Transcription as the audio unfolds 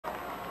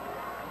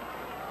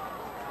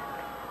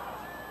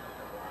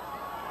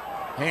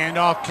Hand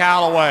off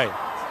Calloway.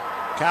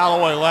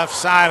 Calloway left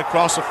side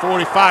across the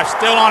 45,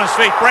 still on his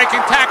feet, breaking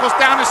tackles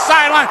down the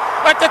sideline.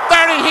 At the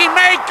 30, he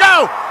may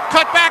go.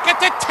 Cut back at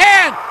the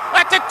 10,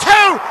 at the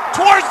 2,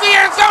 towards the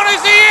end zone.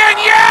 Is he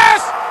in? Yes!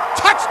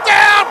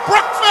 Touchdown,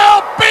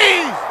 Brookville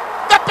Bees!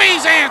 The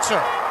Bees answer.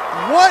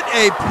 What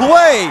a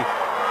play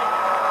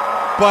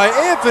by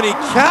Anthony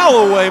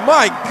Calloway.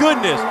 My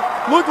goodness.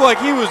 Looked like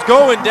he was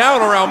going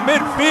down around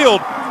midfield.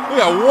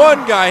 We got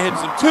one guy hits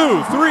him,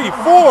 2, 3,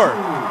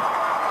 4.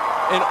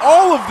 And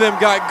all of them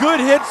got good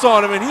hits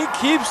on him, and he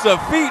keeps the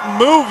feet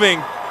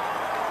moving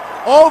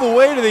all the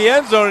way to the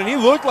end zone, and he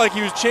looked like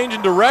he was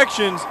changing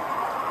directions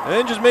and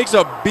then just makes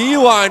a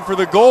beeline for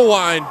the goal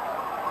line.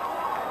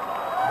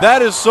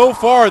 That is so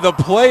far the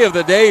play of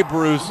the day,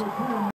 Bruce.